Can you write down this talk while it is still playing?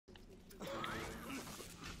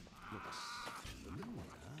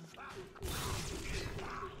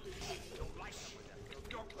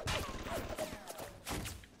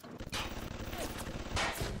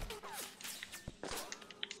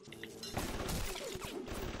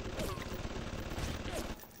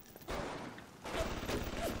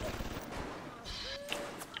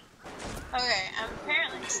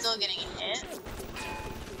getting hit.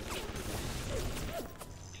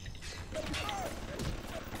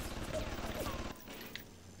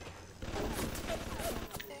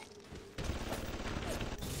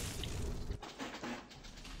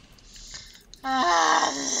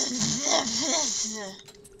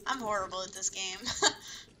 I'm horrible at this game.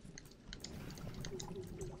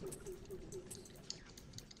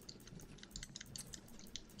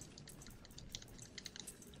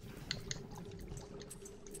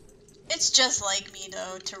 It's just like me,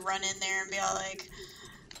 though, to run in there and be all like,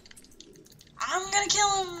 I'm gonna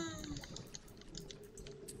kill him!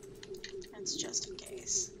 That's just in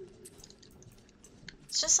case.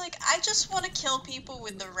 It's just like, I just want to kill people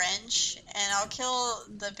with the wrench, and I'll kill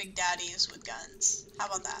the big daddies with guns. How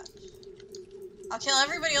about that? I'll kill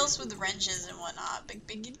everybody else with wrenches and whatnot. Big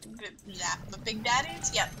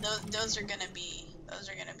daddies? Yep, those are gonna be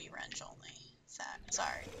wrench only.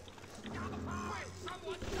 Sorry.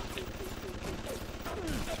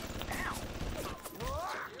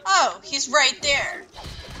 Oh, he's right there.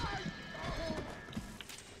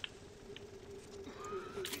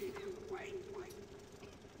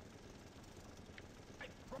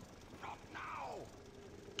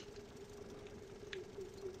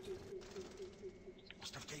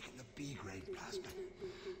 Must have taken the B-grade plasma.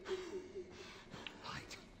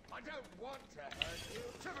 Right. I don't want to hurt you.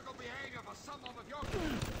 Typical behavior for someone with your...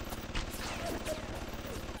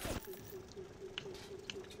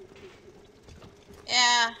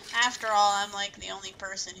 Yeah, after all, I'm like the only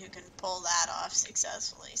person who can pull that off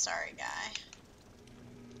successfully. Sorry, guy.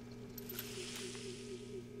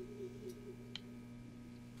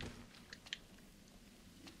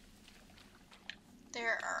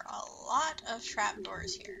 There are a lot of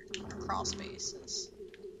trapdoors here, or crawl spaces.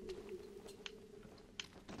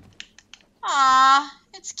 Ah,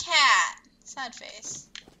 it's Cat. Sad face.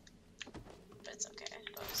 But it's okay, I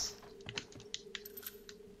suppose.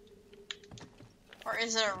 Or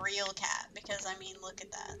is it a real cat? Because, I mean, look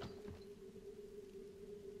at that.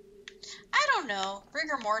 I don't know.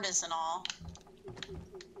 Rigor mortis and all.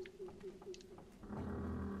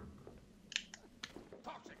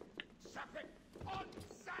 Toxic, septic,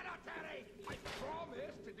 unsanitary! I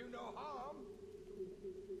promise to do no harm.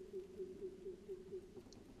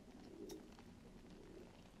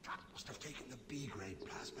 Must have taken the B-grade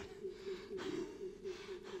plasma.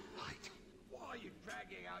 Right. Why are you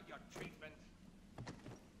dragging out your treatment?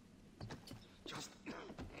 Just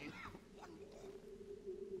one more.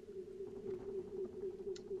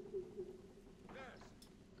 Nurse,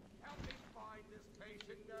 help me find this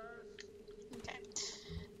patient, nurse. Okay.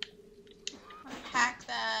 Hack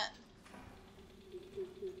that.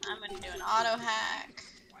 I'm gonna do an auto hack.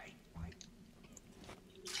 Wait.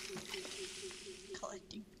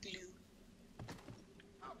 Collecting glue.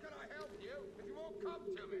 How can I help you if you won't come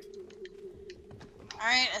to me?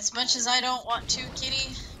 Alright, as much as I don't want to,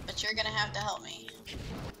 kitty, but you're gonna have to help me.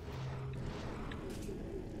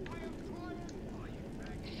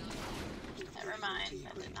 Never mind,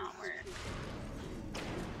 that did not work.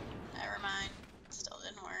 Never mind, still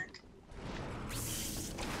didn't work.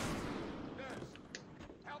 Nurse,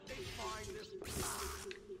 help me find this...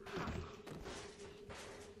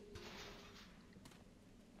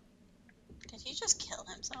 Did he just kill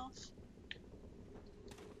himself?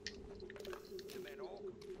 The men all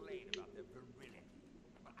complain about their virility,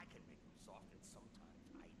 but I can make them soft, and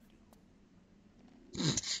sometimes I do.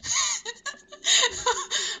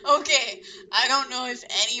 Okay, I don't know if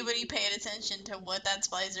anybody paid attention to what that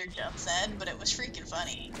splicer just said, but it was freaking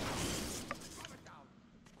funny.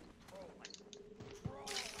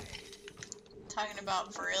 Talking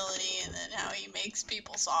about virility and then how he makes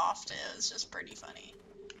people soft, it was just pretty funny.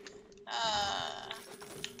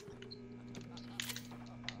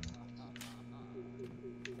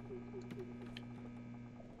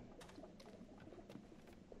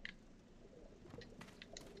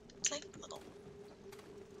 It's like little.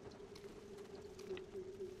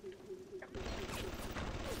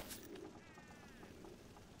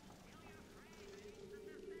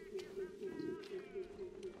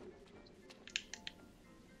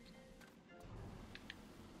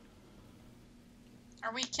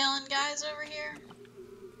 Are we killing guys over here?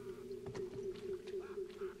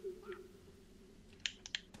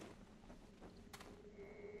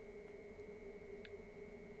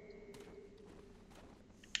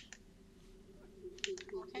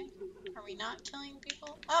 Okay. Are we not killing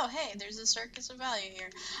people? Oh, hey, there's a circus of value here.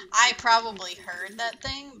 I probably heard that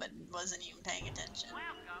thing, but wasn't even paying attention.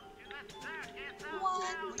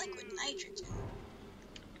 What? Liquid nitrogen.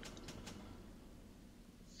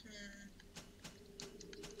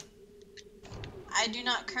 I do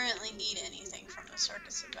not currently need anything from the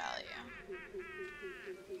Circus of Value.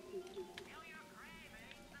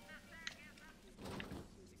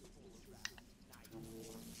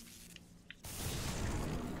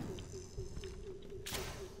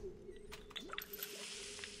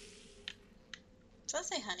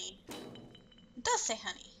 say honey. It does say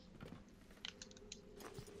honey.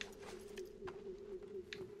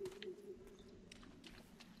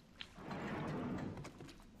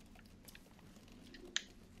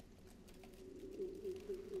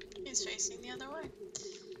 He's facing the other way.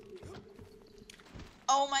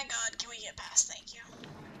 Oh my god, can we get past? Thank you.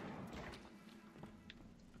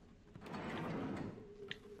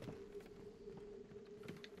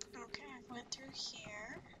 Okay, I went through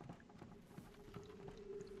here.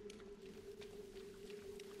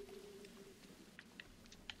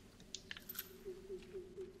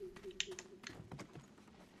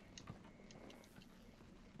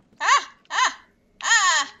 Ah! Ah!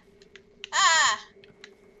 Ah! Ah!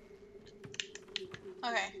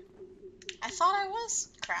 Okay. I thought I was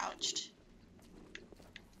crouched.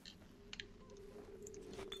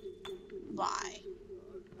 Why?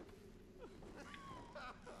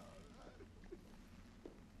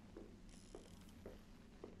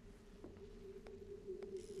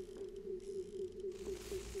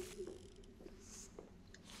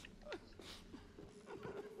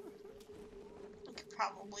 I could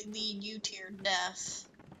probably lead you to your death.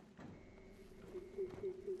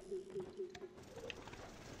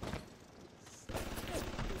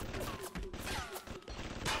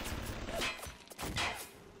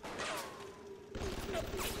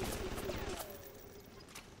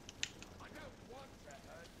 I don't want to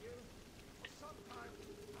hurt you, but sometimes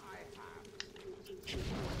I have.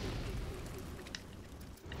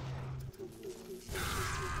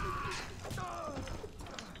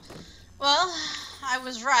 Well, I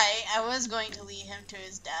was right. I was going to lead him to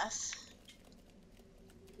his death.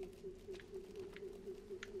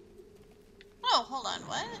 Oh, hold on,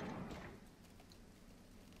 what?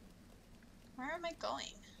 Where am I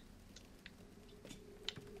going?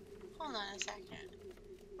 Hold on a second.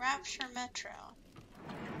 Rapture Metro.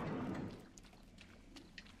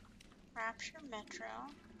 Rapture Metro.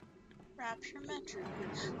 Rapture Metro.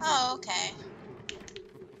 Oh, okay.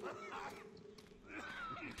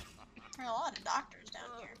 There are a lot of doctors down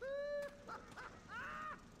here.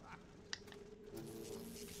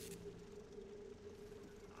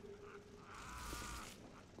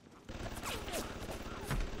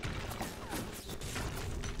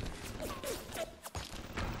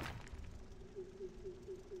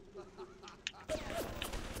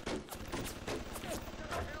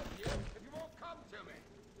 I'll help you if you won't come to me.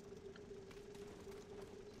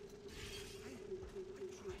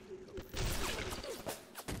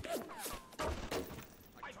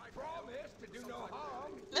 I promise to do no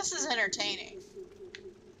harm. This is entertaining.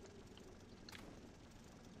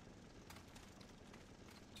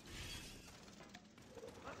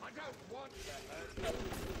 I don't want to hurt you.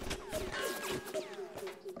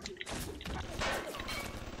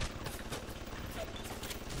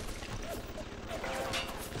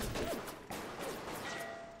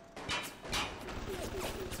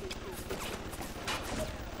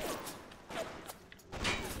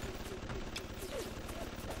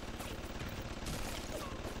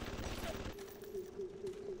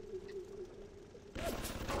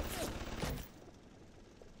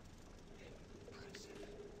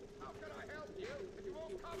 How can I help you if you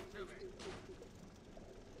won't come to me?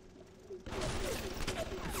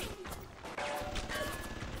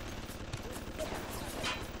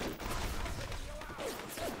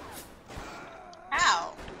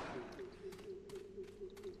 Ow.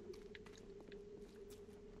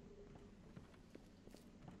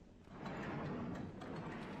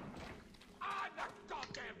 I'm the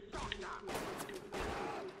goddamn doctor!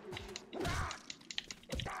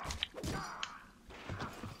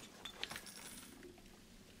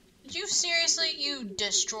 Did you seriously? You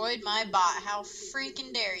destroyed my bot. How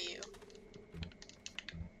freaking dare you?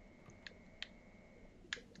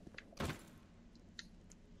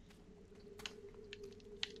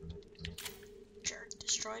 Jerk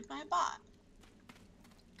destroyed my bot.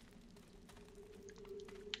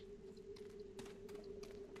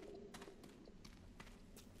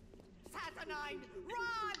 Saturnine!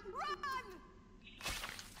 Run! Run!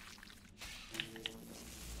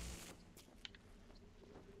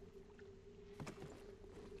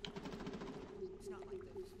 It's not like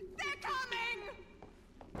this. They're coming!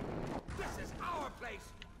 This is our place!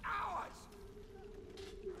 Ours!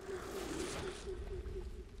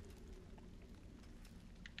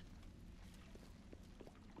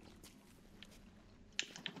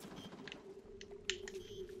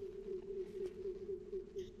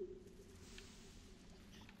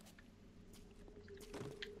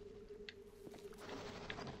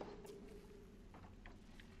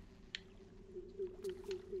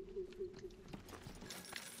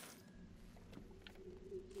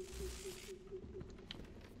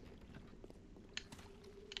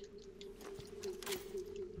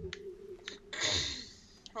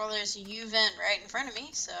 Well, there's a U vent right in front of me,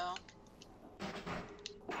 so...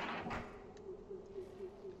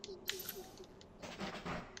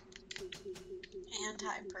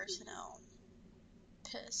 Anti-personnel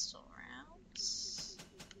pistol rounds.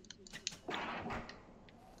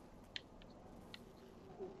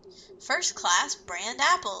 First class brand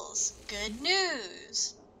apples. Good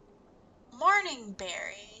news. Morning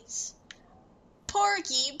berries.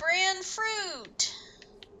 Porgy brand fruit.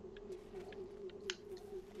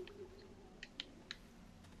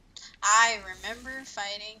 I remember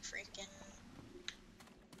fighting freaking...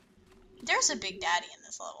 There's a big daddy in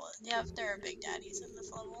this level. Yep, there are big daddies in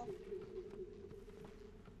this level.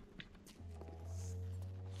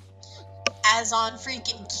 As on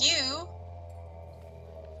freaking Q.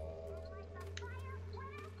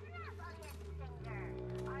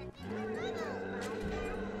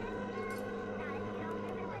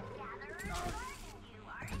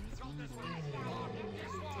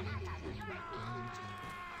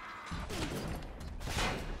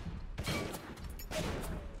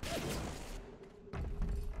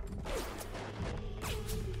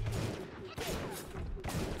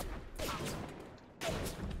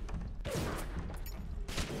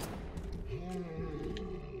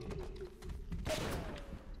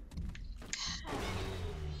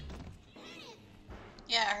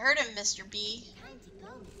 Yeah, I heard him, Mr. B.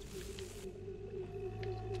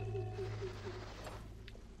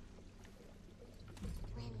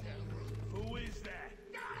 Who is that?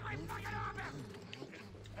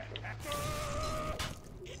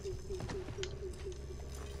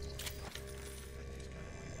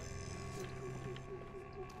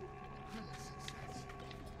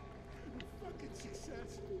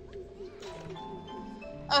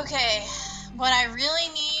 Okay, what I really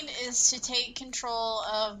need is to take control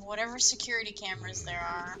of whatever security cameras there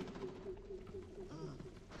are.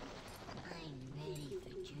 I'm ready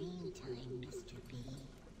for dream time, Mr. B.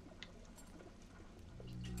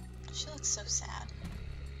 She looks so sad.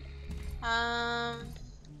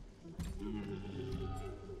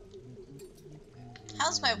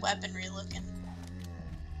 How's my weaponry looking?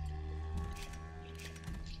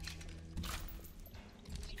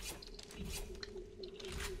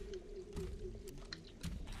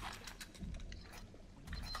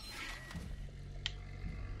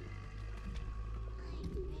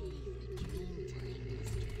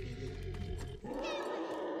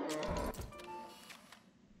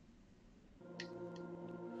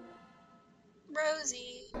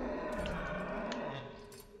 Rosie.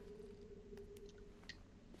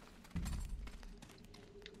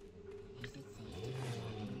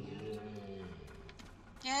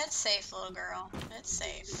 Yeah, it's safe, little girl. It's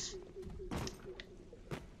safe.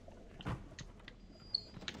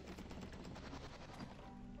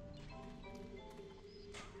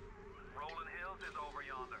 Rolling Hills is over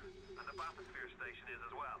yonder, and the bathysphere station is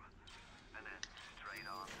as well. And then straight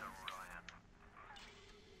on to Ryan.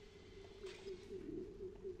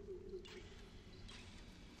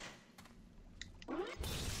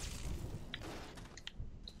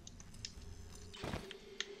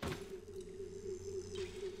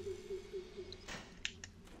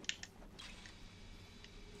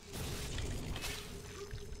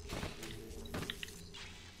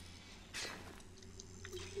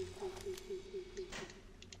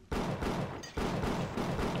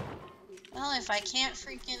 Well, if I can't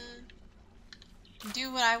freaking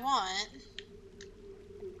do what I want...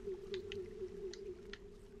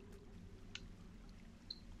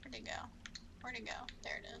 Where'd it go? Where'd it go?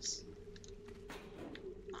 There it is.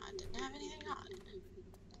 Oh, I didn't have anything on it.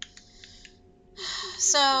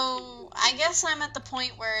 So, I guess I'm at the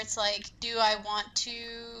point where it's like, do I want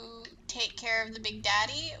to take care of the Big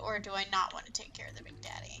Daddy, or do I not want to take care of the Big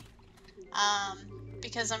Daddy?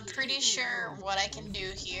 Because I'm pretty sure what I can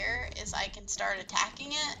do here is I can start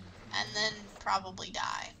attacking it, and then probably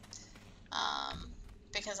die.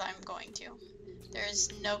 Because I'm going to. There's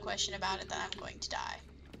no question about it that I'm going to die.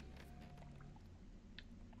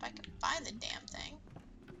 If I can find the damn thing.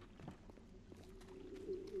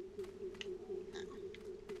 No.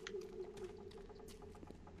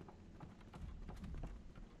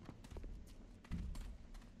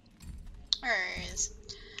 Where is...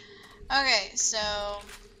 Okay, so...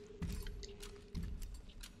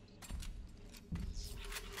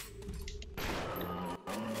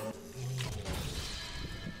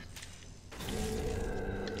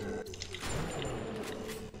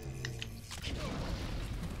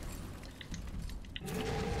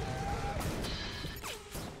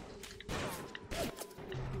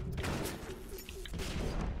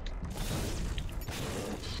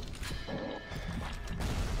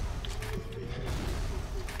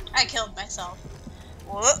 I killed myself.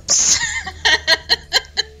 Whoops.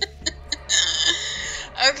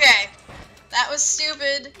 Okay. That was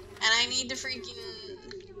stupid, and I need to freaking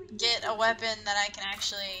get a weapon that I can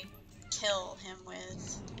actually kill him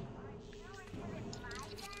with.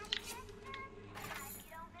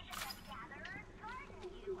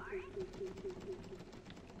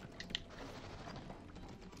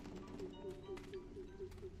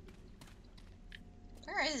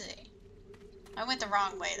 Where is he? I went the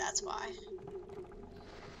wrong way, that's why.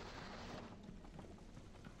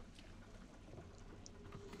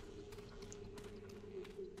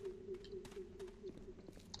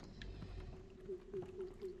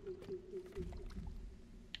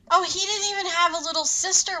 Oh, he didn't even have a little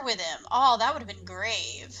sister with him. Oh, that would have been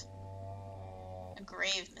grave. A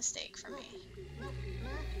grave mistake for me.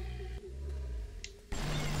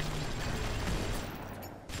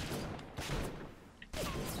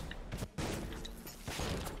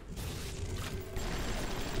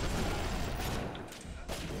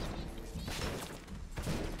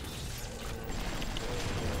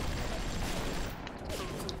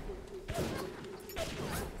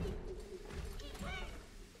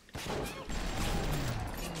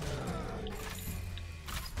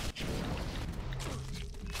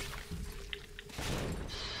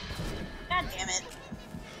 God damn it.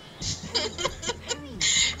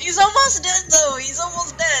 He's almost dead though. He's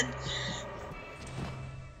almost dead.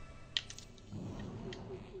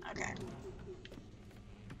 Okay.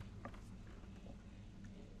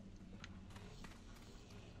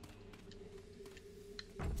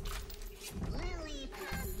 Lily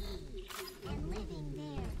Poppy. And living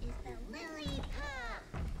there is the Lily Pop.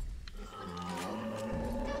 This one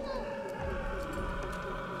is double.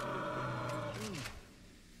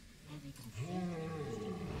 Everything's safe.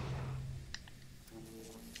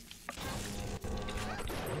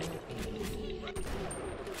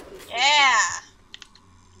 Yeah.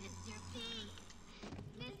 Mr. P.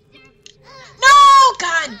 Mr. No!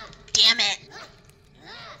 God damn it.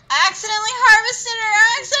 I accidentally harvested her.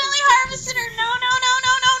 I accidentally harvested her. No, no, no,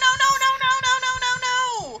 no, no, no, no, no, no, no, no, no,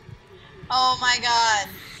 no. Oh my god.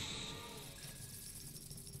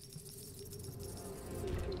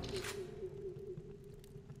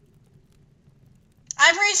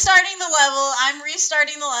 I'm restarting the level. I'm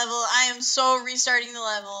restarting the level. I am so restarting the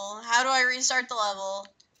level. How do I restart the level?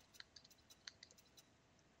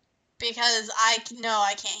 Because I can't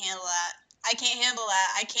handle that. I can't handle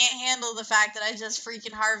that. I can't handle the fact that I just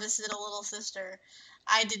freaking harvested a little sister.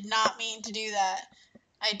 I did not mean to do that.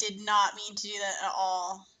 I did not mean to do that at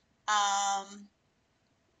all.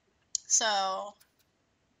 So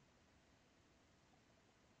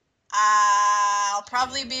I'll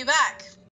probably be back.